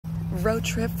road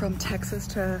trip from Texas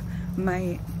to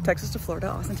Florida,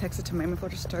 Austin, Texas to Miami,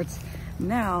 Florida starts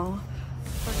now.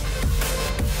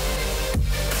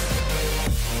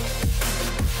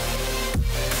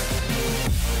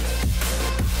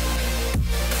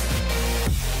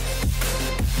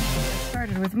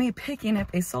 Started with me picking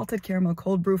up a salted caramel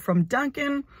cold brew from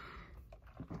Dunkin',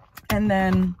 and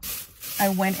then I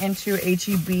went into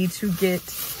HEB to get,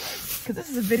 because this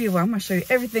is a video where I'm gonna show you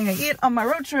everything I eat on my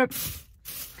road trip.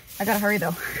 I gotta hurry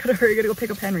though. I gotta go pick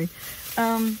up Henry.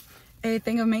 A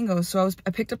thing of mangoes. So I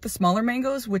picked up the smaller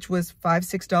mangoes, which was $5,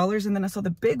 $6, and then I saw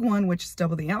the big one, which is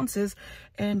double the ounces,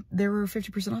 and they were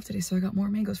 50% off today. So I got more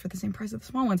mangoes for the same price of the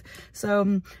small ones.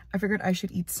 So I figured I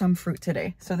should eat some fruit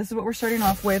today. So this is what we're starting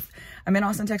off with. I'm in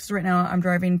Austin, Texas right now. I'm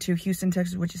driving to Houston,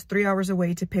 Texas, which is 3 hours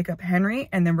away, to pick up Henry,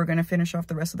 and then we're gonna finish off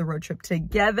the rest of the road trip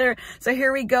together. So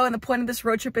here we go. And the point of this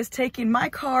road trip is taking my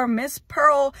car, Miss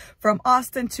Pearl, from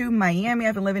Austin to Miami.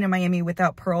 I've been living in Miami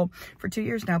without Pearl for 2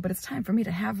 years now, but it's time for me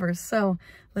to have her. So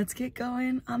let's get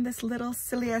going on this little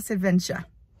silly ass adventure.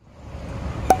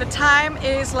 The time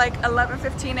is like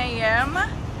 11:15 a.m.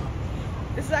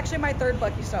 This is actually my third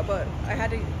Bucee stop, but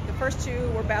the first two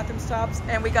were bathroom stops,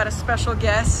 and we got a special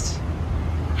guest.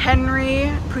 Henry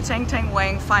Putang Tang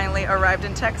Wang finally arrived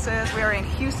in Texas. We are in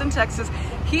Houston, Texas.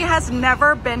 He has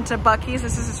never been to Buc-ee's.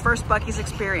 This is his first Buc-ee's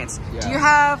experience. Yeah. Do you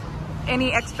have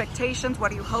any expectations?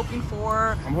 What are you hoping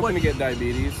for? I'm hoping to get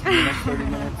diabetes in the next 30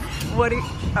 minutes.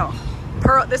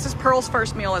 Pearl, this is Pearl's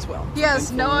first meal as well. He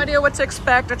has no idea what to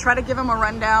expect. I try to give him a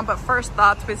rundown, but first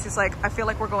thoughts, because he's like, I feel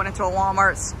like we're going into a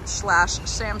Walmart /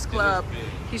 Sam's Club.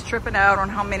 He's tripping out on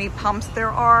how many pumps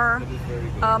there are.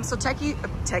 So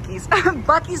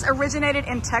Buc-ee's originated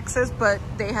in Texas, but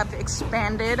they have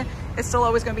expanded. It's still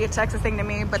always gonna be a Texas thing to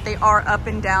me, but they are up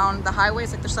and down the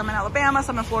highways. Like there's some in Alabama,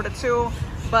 some in Florida too.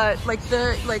 But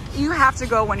you have to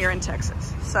go when you're in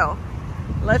Texas. So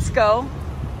let's go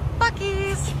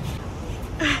Buc-ee's.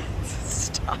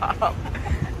 Stop.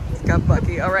 He's got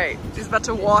Buc-ee. All right, he's about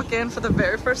to walk in for the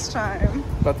very first time.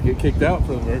 About to get kicked out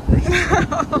for the very first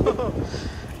time.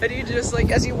 And you just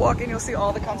as you walk in, you'll see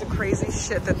all the kinds of crazy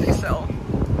shit that they sell. 50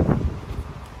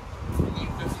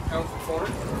 pounds of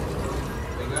corn.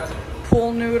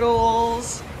 Pool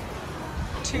noodles,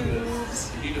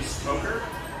 tubes. You need a smoker?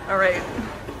 All right.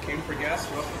 Came for gas,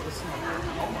 welcome to the smoker.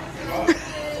 Oh my God.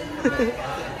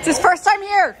 It's his first time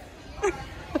here.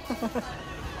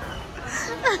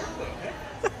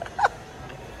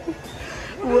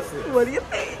 What do you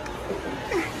think?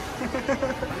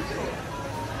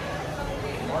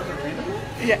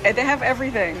 Yeah, they have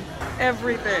everything.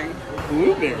 Everything.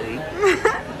 Blueberry.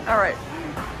 All right,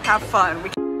 have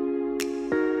fun.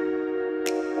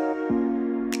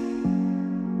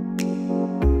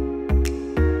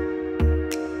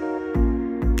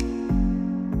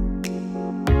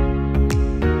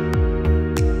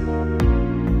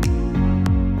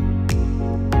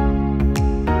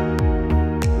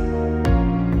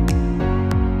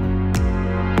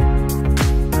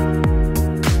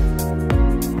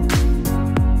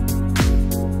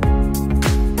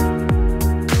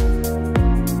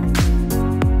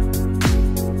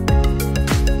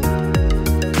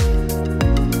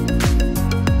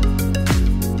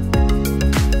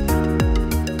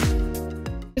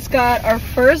 Got our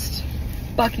first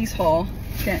Buc-ee's haul.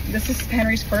 This is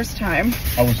Henry's first time.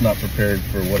 I was not prepared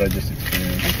for what I just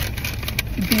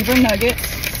experienced. Beaver nuggets,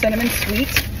 cinnamon sweet.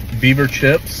 Beaver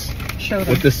chips. Show them.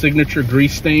 With the signature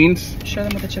grease stains. Show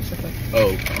them what the chips look like.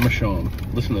 Oh, I'm gonna show them.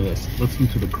 Listen to this. Listen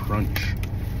to the crunch.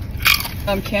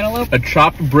 Cantaloupe. A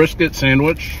chopped brisket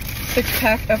sandwich.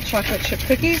 6-pack of chocolate chip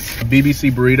cookies. A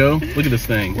BBC burrito. Look at this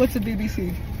thing. What's a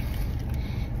BBC?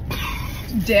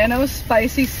 Dano's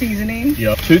spicy seasoning.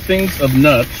 Yep. 2 things of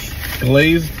nuts,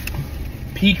 glazed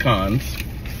pecans,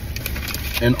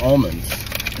 and almonds.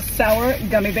 Sour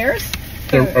gummy bears.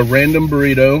 A random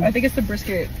burrito. I think it's the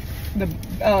brisket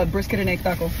and egg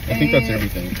taco. I think that's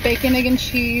everything. Bacon, egg, and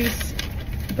cheese.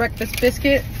 Breakfast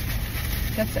biscuit.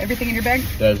 That's everything in your bag?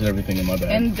 That is everything in my bag.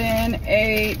 And then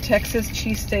a Texas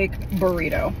cheesesteak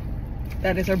burrito.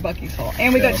 That is our Buc-ee's haul.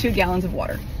 And we got 2 gallons of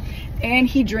water. And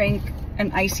he drank an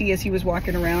icy as he was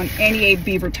walking around, and he ate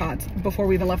beaver tots before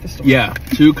we even left the store. Yeah,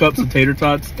 2 cups of tater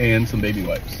tots and some baby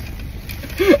wipes.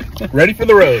 Ready for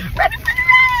the road. Ready for the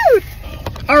road.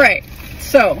 All right,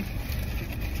 so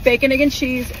bacon, egg, and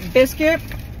cheese biscuit.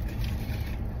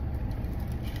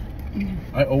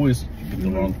 I always get the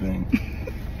wrong thing.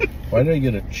 Why did I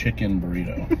get a chicken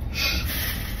burrito?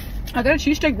 I got a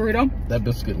cheesesteak burrito. That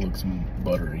biscuit looks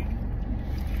buttery.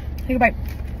 Take a bite.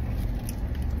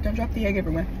 Don't drop the egg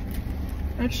everywhere.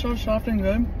 It's so soft and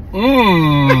good.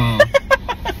 Mmm.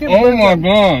 Oh my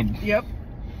God. Yep.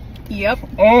 Yep.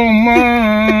 Oh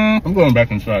man. I'm going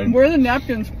back inside. Where are the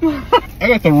napkins? I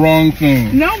got the wrong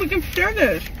thing. No, we can share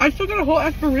this. I still got a whole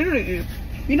ass burrito to eat.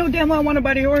 You know damn well I want to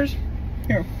bite of yours.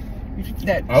 Here.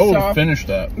 That I will soft, finish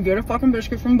that. Get a fucking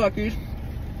biscuit from Bucky's.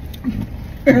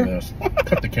 Yes.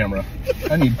 Cut the camera.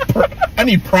 I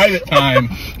need private time.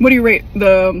 What do you rate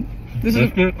this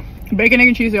Biscuit? is bacon, egg,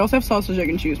 and cheese. They also have sausage, egg,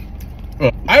 and cheese.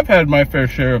 I've had my fair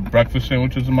share of breakfast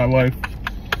sandwiches in my life.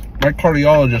 My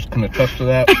cardiologist can attest to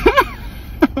that.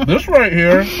 This right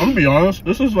here, I'm gonna be honest,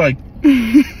 this is like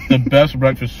the best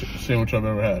breakfast sandwich I've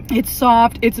ever had. It's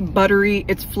soft, it's buttery,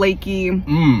 it's flaky.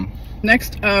 Mmm.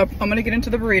 Next up, I'm gonna get into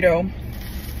the burrito.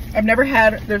 I've never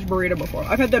had this burrito before.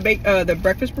 I've had the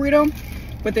breakfast burrito,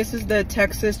 but this is the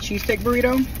Texas cheesesteak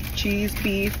burrito. Cheese,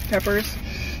 beef, peppers.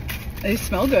 They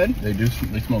smell good. They do.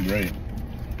 They smell great.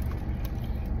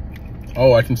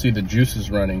 Oh, I can see the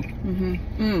juices running.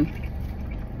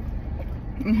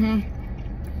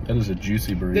 That is a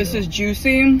juicy burrito. This is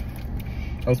juicy.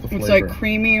 How's the flavor? It's like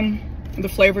creamy. The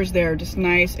flavor's there, just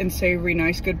nice and savory,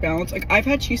 nice, good balance. Like I've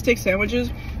had cheesesteak sandwiches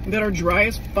that are dry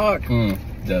as fuck.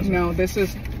 No, this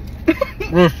is.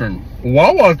 Listen,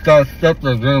 Wawa's got to step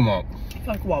their game up.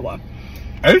 Fuck Wawa.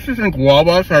 I used to think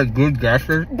Wawa's had good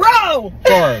gases. Bro!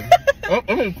 Sorry. Let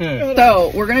me finish.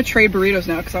 So, we're gonna trade burritos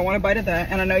now because I want a bite of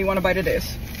that and I know you want a bite of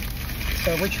this.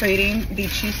 So, we're trading the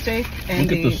cheesesteak and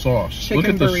Look at the sauce. chicken Look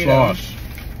at the burrito. sauce.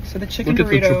 So, the chicken Look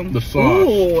at burrito. the sauce.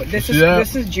 Ooh, this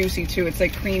See is juicy too. It's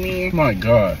like creamy. My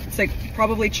God. It's like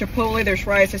probably chipotle. There's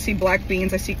rice. I see black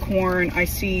beans. I see corn. I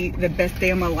see the best day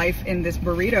of my life in this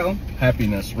burrito.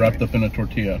 Happiness wrapped up in a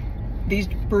tortilla. These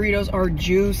burritos are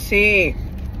juicy.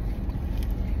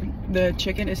 The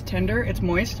chicken is tender. It's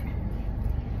moist.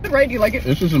 Right? Do you like it?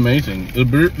 This is amazing. The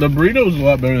burrito is a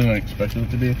lot better than I expected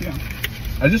it to be. Yeah.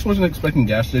 I just wasn't expecting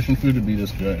gas station food to be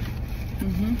this good.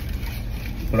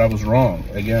 But I was wrong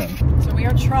again. So we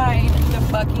are trying the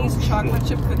Bucky's chocolate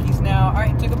chip cookies now. All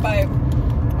right, took a bite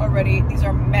already. These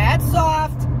are mad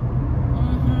soft.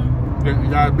 Getting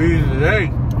diabetes today.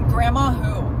 Grandma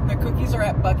who? The cookies are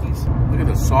at Bucky's. Look at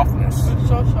the softness. It's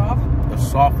so soft. The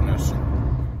softness.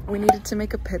 We needed to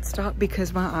make a pit stop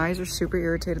because my eyes are super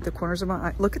irritated. The corners of my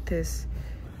eye. Look at this.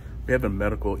 We have a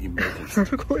medical emergency.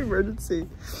 Medical emergency.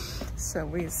 So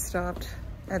we stopped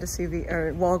at a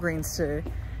Walgreens to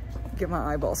get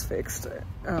my eyeballs fixed.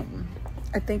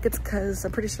 I think it's because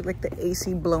I'm pretty sure like the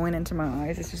AC blowing into my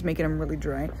eyes is just making them really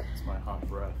dry. It's my hot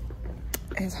breath.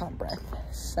 It's hot breath.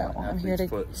 So I'm here to.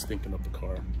 Foot stinking up the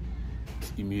car.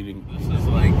 It's emitting. This is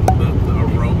like the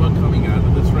aroma coming out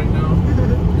of this right now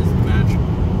is magical.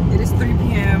 It is 3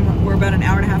 p.m. We're about an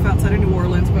hour and a half outside of New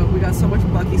Orleans, but we got so much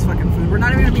Bucky's fucking food. We're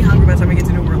not even gonna be hungry by the time we get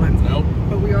to New Orleans. Nope.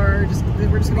 But we're just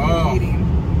gonna be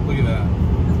eating. Look at that.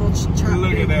 A little chopped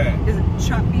Look at that. Is it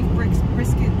chopped beef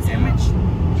brisket sandwich?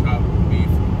 Yeah. Chopped beef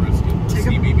brisket.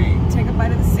 CBB. Take a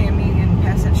bite of the Sammy and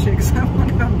pass that shit because I want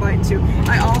to have a bite too.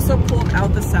 I also pulled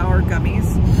out the sour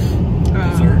gummies.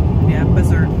 Dessert. Yeah,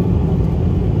 dessert.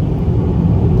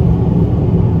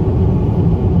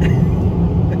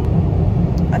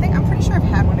 I'm pretty sure I've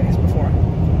had one of these before.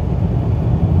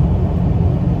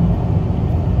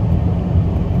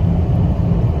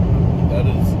 That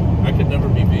is, I could never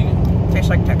be vegan. Tastes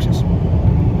like Texas.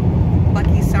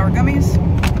 Bucky's sour gummies.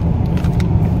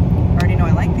 Already know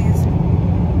I like these.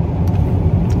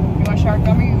 You want a sour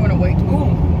gummy? You want to wait?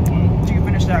 Ooh. So you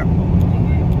finish that.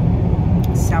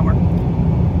 Sour.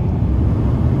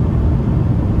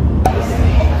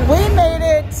 We made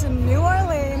it to New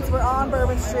Orleans. We're on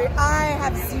Bourbon Street. I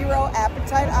have zero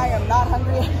appetite. I am not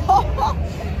hungry at all.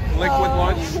 Liquid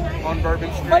lunch on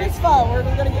Bourbon Street. But it's fun.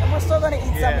 We're still gonna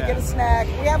eat something, get a snack.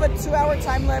 We have a 2-hour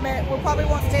time limit. We probably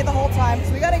won't stay the whole time,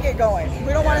 so we gotta get going.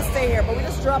 We don't want to stay here, but we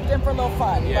just dropped in for a little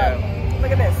fun. Yeah. But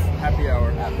look at this. Happy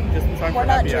hour. Just in time for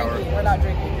happy hour. We're not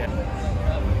drinking. Yeah.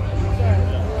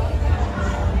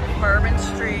 Bourbon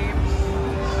Street.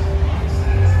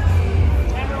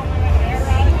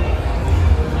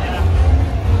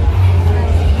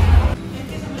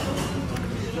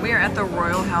 We are at the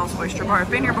Royal House Oyster Bar. I've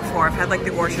been here before. I've had like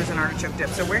the oysters and artichoke dip.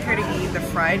 So we're here to eat the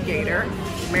fried gator,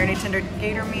 marinated tender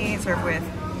gator meat served with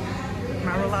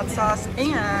marmalade sauce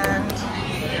and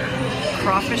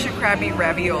crawfish and crab meat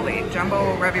ravioli.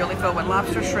 Jumbo ravioli filled with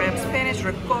lobster, shrimp, spinach,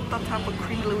 ricotta, topped with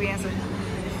creamy Louisiana.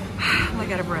 I'm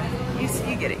like out of breath. You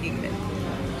get it, you get it.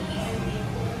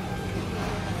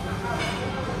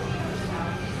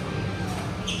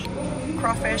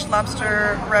 Crawfish,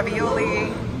 lobster,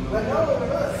 ravioli,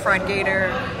 fried gator.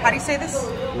 How do you say this?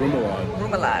 Remoulade.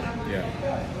 Remoulade. Yeah.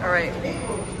 All right.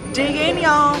 Dig in,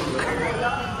 y'all.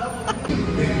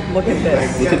 Look at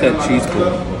this. Look at that cheese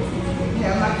curl.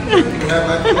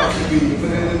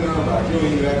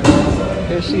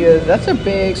 There she is. That's a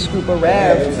big scoop of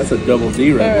rav. That's a double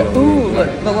D right there. Ooh, look,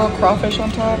 the little crawfish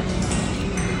on top.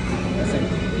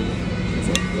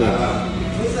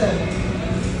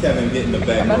 Kevin, getting the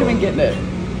bag. I'm not even getting it.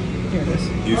 Here it is.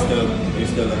 You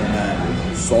still in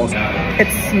that sauce. It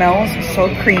smells so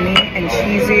creamy and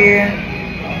cheesy.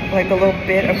 Like a little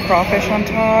bit of crawfish on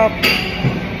top.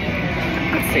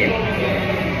 Let's see.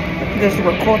 There's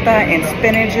ricotta and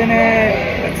spinach in it.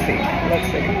 Let's see. Let's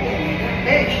see.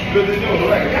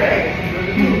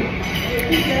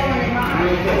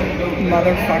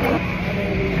 Motherfucker.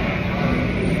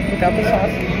 Without the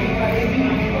sauce.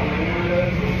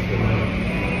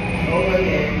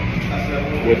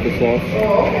 With the sauce.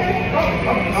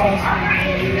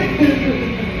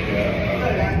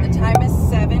 The time is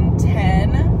 7:10.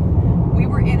 We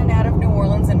were in and out of New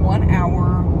Orleans in 1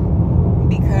 hour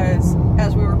because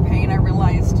as we were paying, I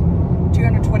realized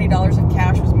 $220 of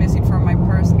cash was missing from my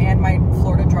purse and my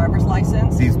Florida driver's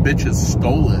license. These bitches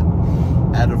stole it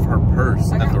out of her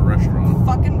purse at the restaurant.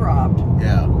 Fucking robbed.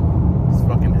 Yeah. These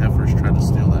fucking heifers tried to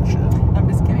steal that shit. I'm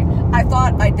just kidding.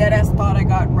 I dead ass thought I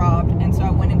got robbed, and so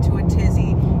I went into a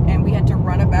tizzy, and we had to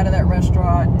run up out of that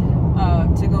restaurant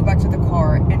to go back to the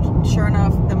car. And sure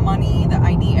enough, the money, the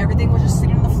ID, everything was just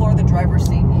sitting on the floor of the driver's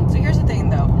seat. So here's the thing,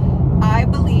 though. I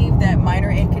believe that minor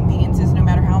inconveniences, no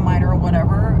matter how minor or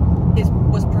whatever,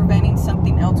 was preventing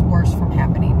something else worse from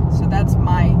happening. So that's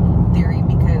my theory,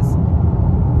 because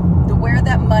where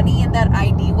that money and that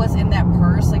ID was in that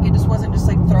purse, like it just wasn't just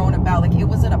like thrown about, like it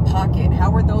was in a pocket. How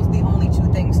were those the only two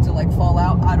things to like fall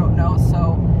out? I don't know.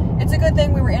 So it's a good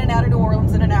thing we were in and out of New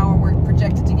Orleans in an hour. We're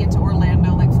projected to get to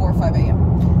Orlando like 4 or 5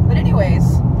 a.m. But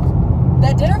anyways,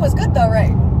 that dinner was good though,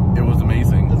 right? It was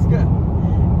amazing. It's good.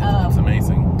 It's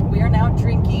amazing. We are now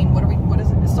drinking, what is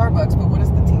it? Starbucks, but what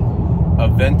is the tea? A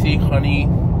venti honey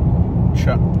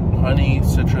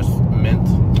citrus mint.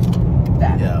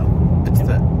 That. Yeah. It's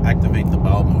to activate the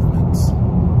bowel movements.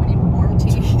 We need warm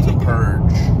tea. To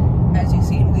purge. As you've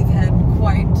seen, we've had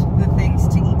quite the things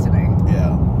to eat today.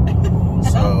 Yeah.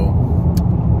 So,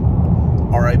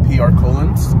 R.I.P. our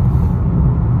colons.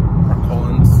 Our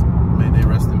colons, may they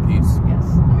rest in peace. Yes.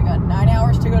 And we got 9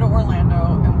 hours to go to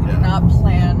Orlando, and we do not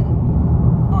plan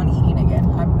on eating again.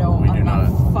 I'm not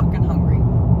fucking hungry.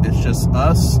 It's just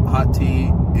us, hot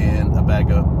tea, and a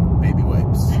bag of baby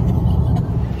wipes.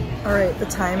 All right, the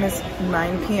time is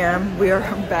 9 p.m. We are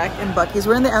back in Bucky's.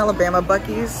 We're in the Alabama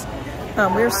Bucky's.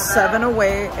 We're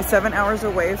 7 hours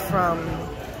away from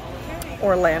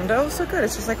Orlando. So good,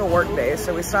 it's just like a work day.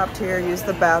 So we stopped here, used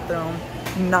the bathroom,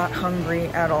 not hungry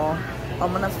at all.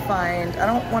 I'm gonna find, I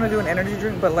don't wanna do an energy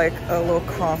drink, but like a little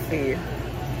coffee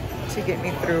to get me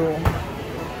through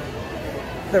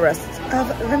the rest of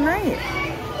the night.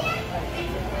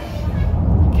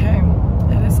 Okay,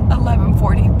 it is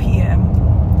 11:40 p.m.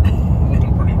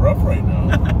 Rough right now.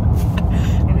 I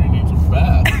really need some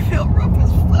bath. I feel rough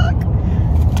as fuck.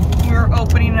 We're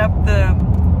opening up the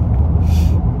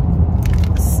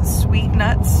sweet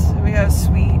nuts. We have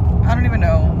sweet, I don't even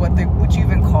know what you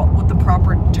even call, what the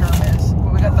proper term is.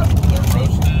 But we got the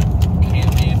roasted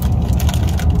candied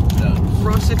nuts.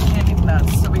 Roasted candied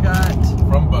nuts. So we got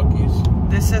from Bucky's.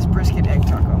 This says brisket egg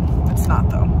taco. It's not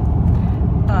though.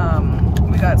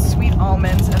 We got sweet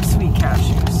almonds and sweet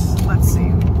cashews. Let's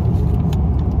see.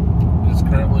 It's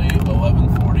currently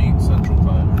 11:40 Central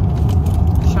Time.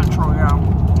 Central, yeah.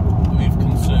 We've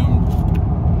consumed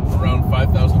around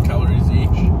 5,000 calories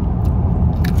each.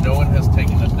 No one has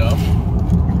taken a dump,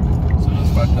 so those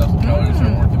 5,000 calories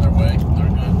are working their way. They're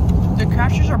good. The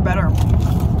cashews are better.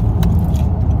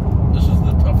 This is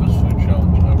the toughest food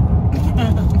challenge ever.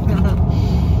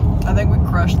 I think we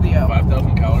crushed the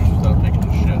 5,000 calories without taking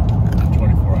a shit in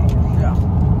 24 hours. Yeah.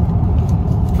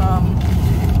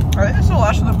 I think this is the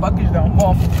last of the Bucky's though.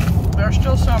 Well, there's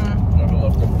still some. There's a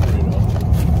leftover burrito.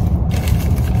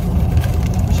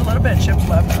 There's a little bit of chips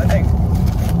left, I think.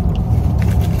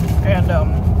 And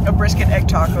a brisket egg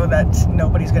taco that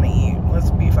nobody's gonna eat.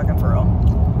 Let's be fucking for real.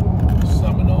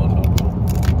 Salmonella taco.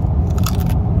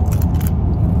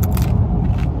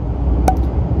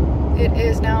 It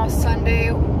is now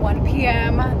Sunday, 1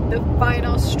 p.m. The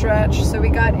final stretch. So we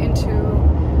got into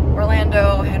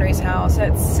Orlando, Henry's house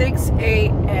at 6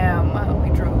 a.m. We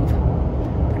drove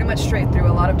pretty much straight through,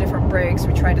 a lot of different breaks.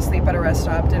 We tried to sleep at a rest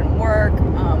stop, didn't work.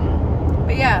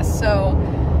 But yeah, so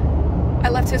I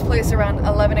left his place around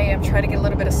 11 a.m. tried to get a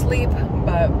little bit of sleep,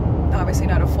 but obviously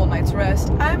not a full night's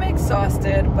rest. I'm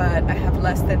exhausted, but I have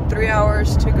less than 3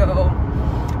 hours to go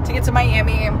to get to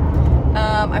Miami.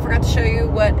 I forgot to show you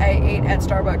what I ate at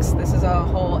Starbucks. This is a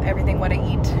whole everything what I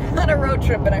eat on a road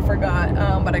trip, and I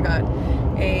forgot. But I got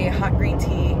a hot green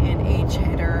tea and a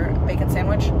cheddar bacon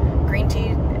sandwich. Green tea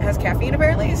has caffeine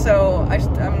apparently, so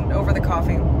I'm over the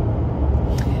coffee.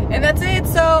 And that's it.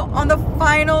 So on the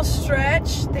final stretch,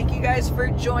 thank you guys for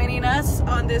joining us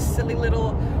on this silly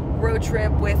little road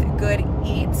trip with good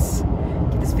eats.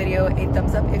 Give this video a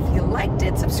thumbs up if you liked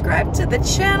it. Subscribe to the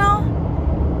channel.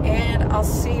 And I'll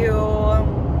see you,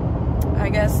 I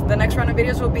guess the next round of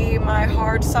videos will be my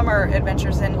hard summer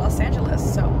adventures in Los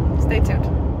Angeles. So stay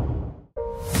tuned.